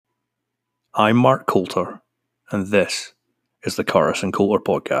I'm Mark Coulter, and this is the Curtis and Coulter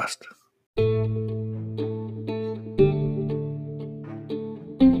Podcast.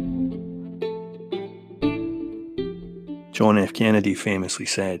 John F. Kennedy famously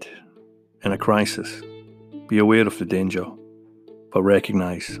said, "In a crisis, be aware of the danger, but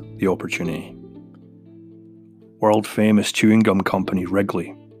recognise the opportunity." World-famous chewing gum company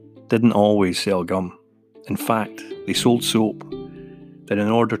Wrigley didn't always sell gum. In fact, they sold soap. Then in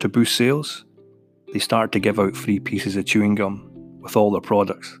order to boost sales, they started to give out free pieces of chewing gum with all their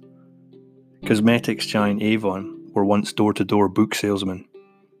products. Cosmetics giant Avon were once door-to-door book salesmen.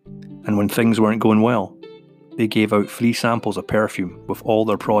 And when things weren't going well, they gave out free samples of perfume with all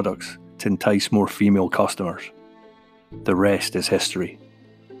their products to entice more female customers. The rest is history.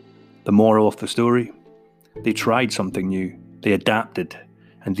 The moral of the story? They tried something new, they adapted,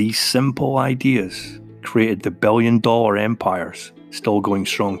 and these simple ideas created the billion-dollar empires still going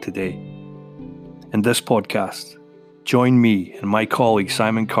strong today. In this podcast, join me and my colleague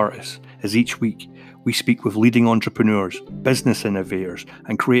Simon Curtis as each week we speak with leading entrepreneurs, business innovators,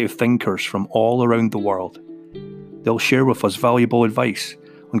 and creative thinkers from all around the world. They'll share with us valuable advice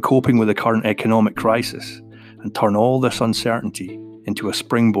on coping with the current economic crisis and turn all this uncertainty into a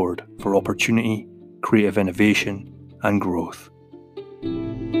springboard for opportunity, creative innovation, and growth.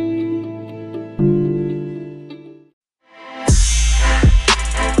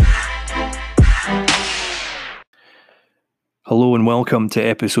 Hello and welcome to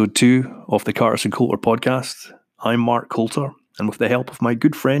episode 2 of the Curtis and Coulter Podcast. I'm Mark Coulter, and with the help of my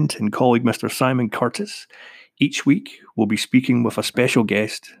good friend and colleague Mr. Simon Curtis, each week we'll be speaking with a special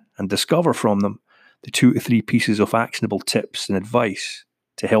guest and discover from them the 2 to 3 pieces of actionable tips and advice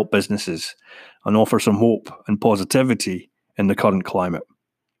to help businesses and offer some hope and positivity in the current climate.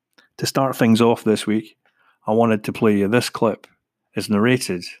 To start things off this week, I wanted to play you this clip as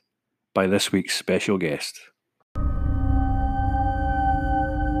narrated by this week's special guest.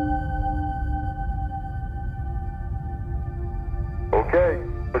 Okay,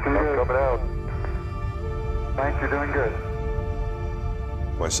 looking good. Coming out. Thanks, you're doing good.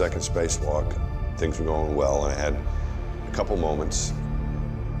 My second spacewalk, things were going well, and I had a couple moments.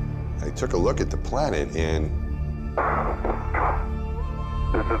 I took a look at the planet, and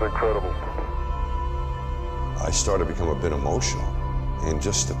This is incredible. I started to become a bit emotional. And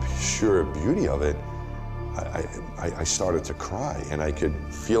just the sheer beauty of it, I started to cry, and I could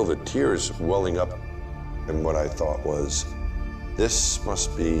feel the tears welling up. And what I thought was, this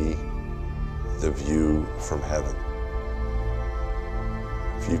must be the view from heaven.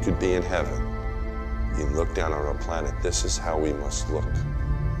 If you could be in heaven, you look down on our planet, this is how we must look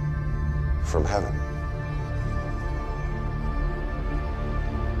from heaven.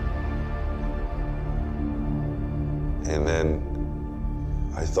 And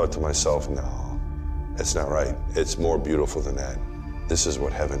then I thought to myself, no, it's not right. It's more beautiful than that. This is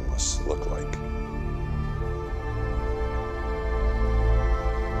what heaven must look like.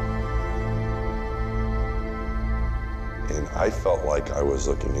 And I felt like I was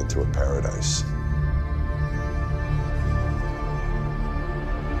looking into a paradise.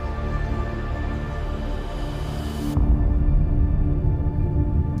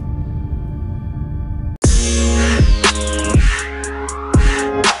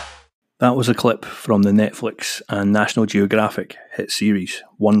 That was a clip from the Netflix and National Geographic hit series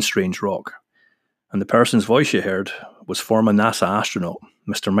One Strange Rock. And the person's voice you heard was former NASA astronaut,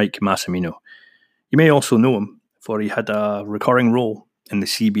 Mr. Mike Massimino. You may also know him, for he had a recurring role in the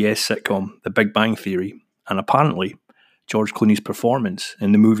CBS sitcom The Big Bang Theory, and apparently George Clooney's performance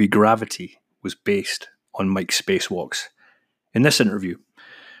in the movie Gravity was based on Mike's spacewalks. In this interview,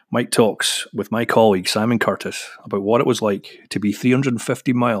 Mike talks with my colleague Simon Curtis about what it was like to be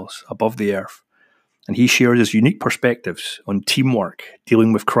 350 miles above the Earth, and he shares his unique perspectives on teamwork,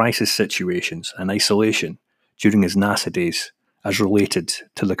 dealing with crisis situations and isolation during his NASA days as related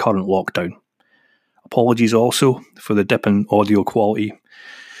to the current lockdown. Apologies also for the dip in audio quality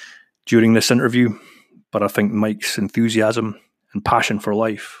during this interview, but I think Mike's enthusiasm and passion for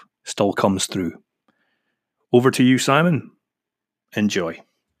life still comes through. Over to you, Simon. Enjoy.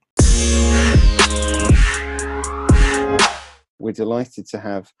 We're delighted to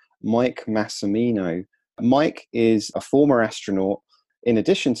have Mike Massimino. Mike is a former astronaut. In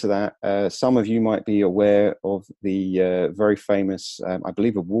addition to that, some of you might be aware of the very famous, I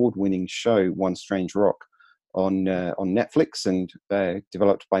believe, award-winning show One Strange Rock on Netflix and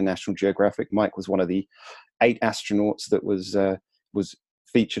developed by National Geographic. Mike was one of the 8 astronauts that was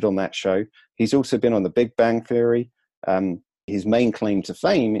featured on that show. He's also been on The Big Bang Theory. His main claim to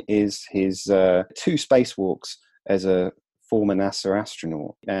fame is his 2 spacewalks as a former NASA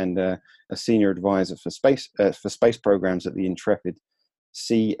astronaut and a senior advisor for space programs at the Intrepid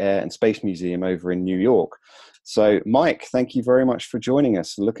Sea, Air and Space Museum over in New York. So, Mike, thank you very much for joining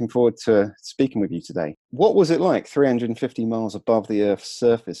us. Looking forward to speaking with you today. What was it like 350 miles above the Earth's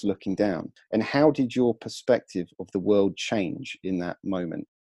surface looking down? And how did your perspective of the world change in that moment?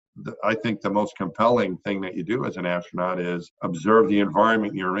 I think the most compelling thing that you do as an astronaut is observe the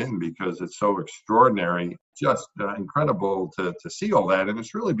environment you're in, because it's so extraordinary, just incredible to see all that. And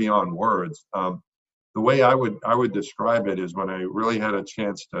it's really beyond words. The way I would describe it is when I really had a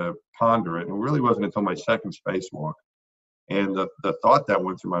chance to ponder it, and it really wasn't until my second spacewalk. And the thought that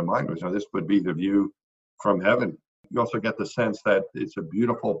went through my mind was, this would be the view from heaven. You also get the sense that it's a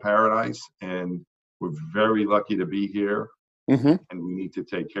beautiful paradise, and we're very lucky to be here, and we need to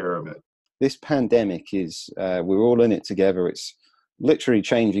take care of it. This pandemic is, we're all in it together. It's literally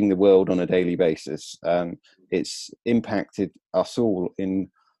changing the world on a daily basis. It's impacted us all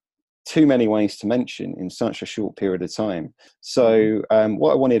in too many ways to mention in such a short period of time. So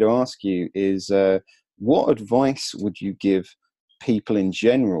what I wanted to ask you is, what advice would you give people in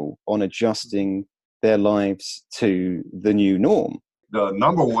general on adjusting their lives to the new norm? The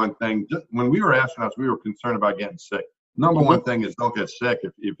number one thing, when we were astronauts, we were concerned about getting sick. Number one thing is don't get sick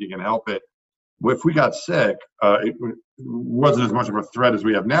if you can help it. If we got sick, it wasn't as much of a threat as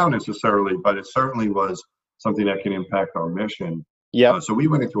we have now necessarily, but it certainly was something that can impact our mission. Yeah. So we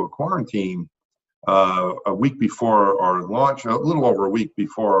went into a quarantine a week before our launch, a little over a week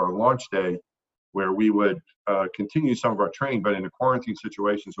before our launch day, where we would continue some of our training, but in a quarantine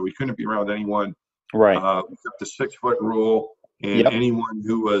situation, so we couldn't be around anyone. Right. We kept the 6-foot rule, and anyone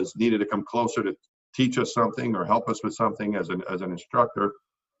who was needed to come closer to teach us something or help us with something as an instructor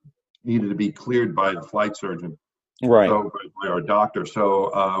needed to be cleared by the flight surgeon. Right. So by our doctor.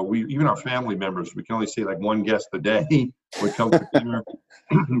 So we, even our family members, we can only see like one guest a day would come for dinner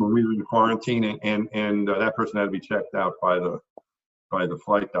when we were in quarantine, and that person had to be checked out by the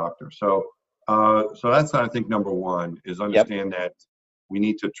flight doctor. So that's, I think, number one is understand that we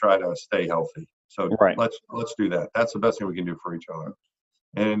need to try to stay healthy. So let's do that. That's the best thing we can do for each other.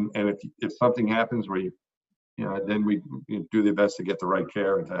 And if something happens where then we do the best to get the right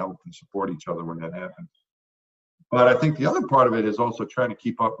care and to help and support each other when that happens. But I think the other part of it is also trying to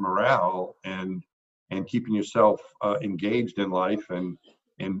keep up morale and keeping yourself engaged in life and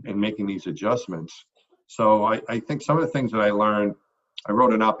making these adjustments. So I think some of the things that I learned, I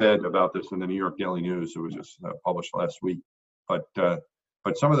wrote an op-ed about this in the New York Daily News. It was just published last week. But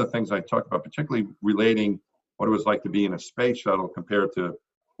some of the things I talked about, particularly relating what it was like to be in a space shuttle compared to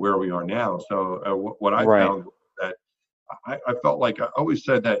where we are now. So what I found that I felt like I always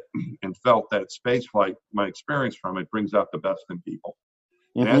said that and felt that space flight, my experience from it, brings out the best in people.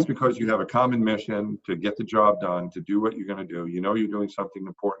 And that's because you have a common mission to get the job done, to do what you're going to do. You're doing something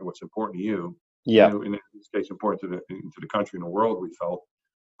important, what's important to you. Yeah. In this case, important to the country and the world, we felt.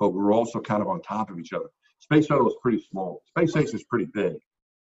 But we're also kind of on top of each other. Space shuttle is pretty small. Space station is pretty big.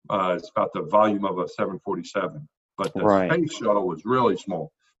 It's about the volume of a 747. But the space shuttle was really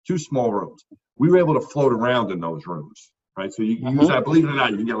small. 2 small rooms. We were able to float around in those rooms, right? So you use that, believe it or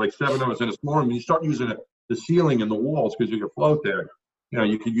not, you can get like 7 of us in a small room, and you start using the ceiling and the walls because you can float there.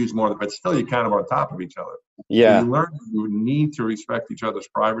 You could use more, but still you're kind of on top of each other. Yeah. So you learn you need to respect each other's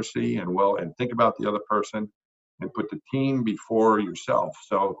privacy and think about the other person and put the team before yourself.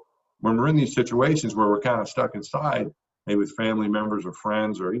 So when we're in these situations where we're kind of stuck inside, maybe with family members or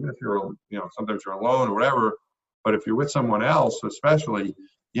friends, or even if you're, sometimes you're alone or whatever, but if you're with someone else, especially,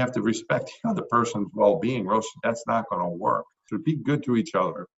 you have to respect the other person's well-being, or else that's not going to work. So be good to each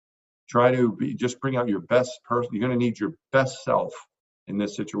other. Try to just bring out your best person. You're going to need your best self in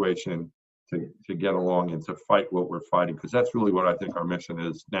this situation to get along and to fight what we're fighting, because that's really what I think our mission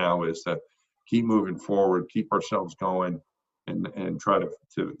is now, is to keep moving forward, keep ourselves going, and try to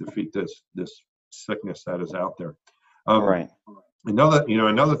defeat this sickness that is out there. Another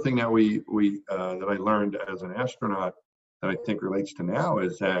thing that we that I learned as an astronaut that I think relates to now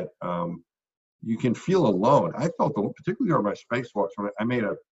is that you can feel alone. I felt, particularly on my spacewalks, when I made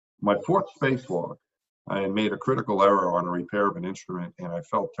my 4th spacewalk, I made a critical error on a repair of an instrument, and I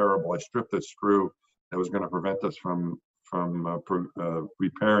felt terrible. I stripped a screw that was going to prevent us from bring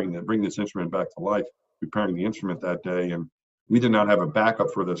this instrument back to life, repairing the instrument that day. And we did not have a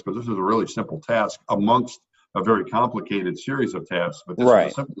backup for this, because this is a really simple task amongst a very complicated series of tasks. But this is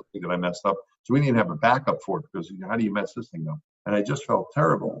a simple thing that I messed up. So we didn't have a backup for it, because how do you mess this thing up? And I just felt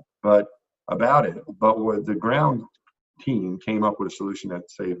terrible about it. But with the ground team came up with a solution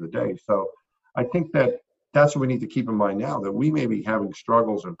that saved the day. So I think that's what we need to keep in mind now, that we may be having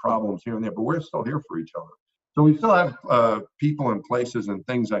struggles and problems here and there, but we're still here for each other. So we still have people and places and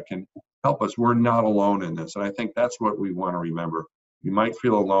things that can help us. We're not alone in this. And I think that's what we want to remember. We might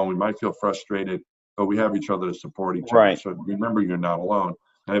feel alone. We might feel frustrated, but we have each other to support each other. So remember, you're not alone.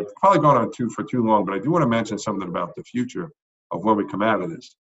 And I've probably gone on for too long, but I do want to mention something about the future of when we come out of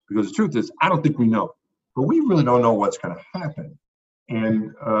this. Because the truth is, I don't think we know. But we really don't know what's going to happen.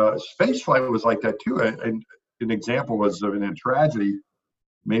 And space flight was like that too. And an example was in a tragedy.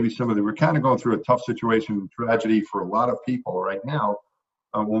 Maybe we're kind of going through a tough situation, tragedy for a lot of people right now.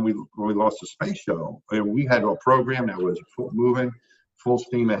 When we lost the space shuttle, and we had a program that was moving full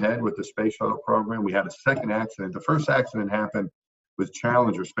steam ahead with the space shuttle program. We had a second accident. The first accident happened with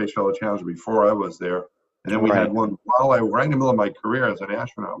Challenger, Space Shuttle Challenger, before I was there. And then we had one right in the middle of my career as an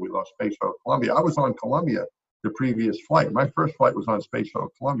astronaut. We lost Space Shuttle Columbia. I was on Columbia the previous flight. My first flight was on Space Shuttle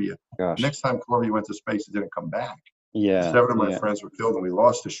Columbia. Next time Columbia went to space, it didn't come back. 7 of my friends were killed, and we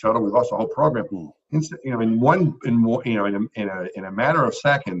lost the shuttle. We lost the whole program. In a matter of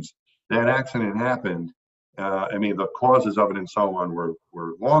seconds, that accident happened. The causes of it and so on were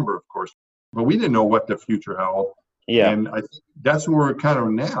longer, of course, but we didn't know what the future held. And I think that's where we're kind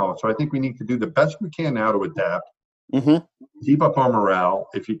of now. So I think we need to do the best we can now to adapt, keep up our morale.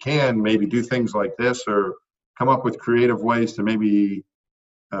 If you can, maybe do things like this, or come up with creative ways to maybe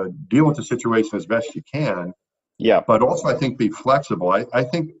deal with the situation as best you can. But also, I think, be flexible. I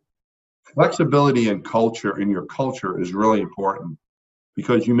think flexibility in your culture is really important,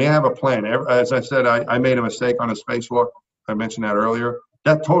 because you may have a plan. As I said, I made a mistake on a spacewalk. I mentioned that earlier.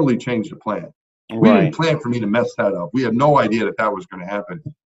 That totally changed the plan. We didn't plan for me to mess that up. We had no idea that was going to happen.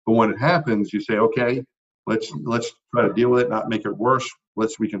 But when it happens, you say, okay, let's try to deal with it, not make it worse.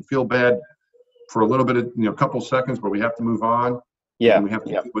 We can feel bad for a little bit of, a couple seconds, but we have to move on. And we have to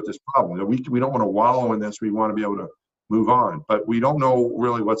deal with this problem. We don't want to wallow in this. We want to be able to move on, but we don't know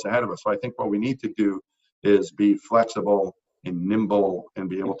really what's ahead of us. So I think what we need to do is be flexible and nimble and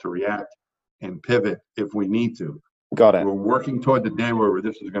be able to react and pivot if we need to. Got it. We're working toward the day where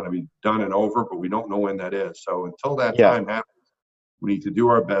this is going to be done and over, but we don't know when that is. So until that time happens, we need to do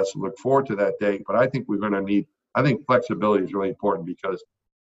our best and look forward to that day. But I think I think flexibility is really important, because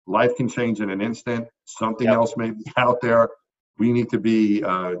life can change in an instant. Something else may be out there. We need to be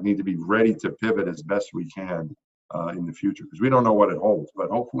ready to pivot as best we can in the future, because we don't know what it holds. But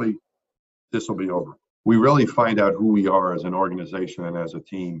hopefully this will be over. We really find out who we are as an organization and as a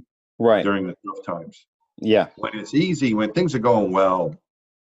team during the tough times. When it's easy, when things are going well,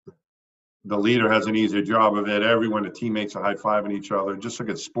 the leader has an easier job of it. Everyone, the teammates are high-fiving each other. Just look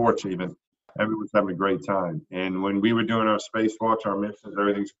at sports even. Everyone's having a great time. And when we were doing our spacewalks, our missions,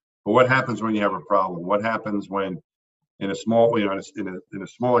 everything's. But what happens when you have a problem? What happens when, in a small, in a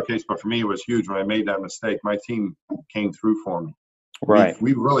smaller case, but for me it was huge. When I made that mistake, my team came through for me.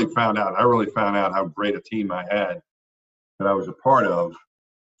 We really found out. I really found out how great a team I had, that I was a part of,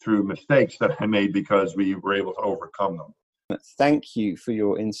 through mistakes that I made, because we were able to overcome them. Thank you for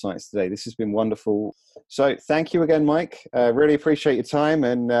your insights today. This has been wonderful. So thank you again, Mike. Really appreciate your time,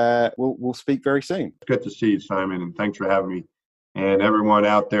 and we'll speak very soon. Good to see you, Simon, and thanks for having me. And everyone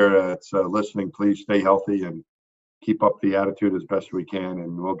out there that's listening, please stay healthy and keep up the attitude as best we can,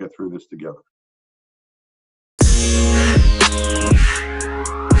 and we'll get through this together.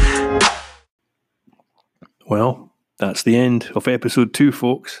 Well, that's the end of episode 2,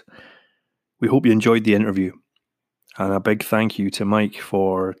 folks. We hope you enjoyed the interview. And a big thank you to Mike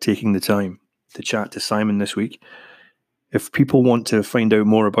for taking the time to chat to Simon this week. If people want to find out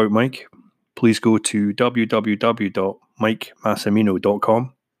more about Mike, please go to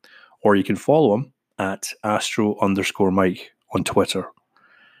www.mikemassimino.com, or you can follow him at astro_Mike on Twitter.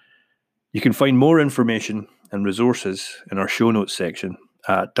 You can find more information and resources in our show notes section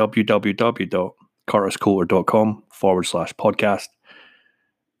at www.curtiscoulter.com/podcast.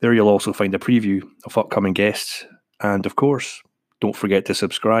 There you'll also find a preview of upcoming guests, and of course, don't forget to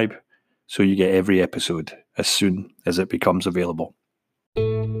subscribe so you get every episode as soon as it becomes available.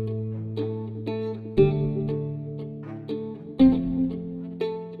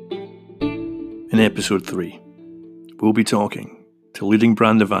 In episode 3, we'll be talking to leading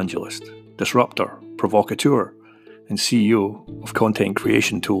brand evangelist, disruptor, provocateur, and CEO of content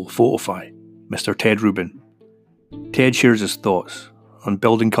creation tool Photify, Mr. Ted Rubin. Ted shares his thoughts on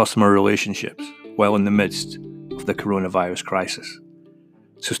building customer relationships while in the midst of the coronavirus crisis.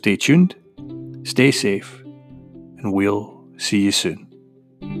 So stay tuned, stay safe, and we'll see you soon.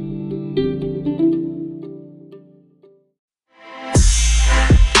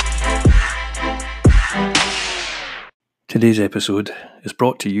 Today's episode is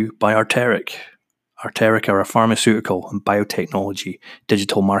brought to you by Arteric, Arteric are a pharmaceutical and biotechnology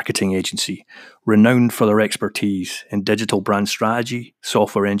digital marketing agency renowned for their expertise in digital brand strategy,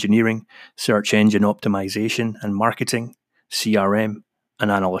 software engineering, search engine optimization and marketing, CRM,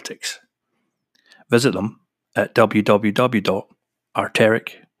 and analytics. Visit them at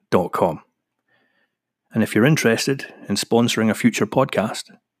www.arteric.com. And if you're interested in sponsoring a future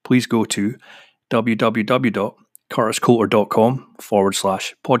podcast, please go to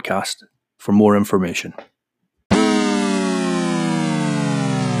www.curtiscoulter.com/podcast for more information.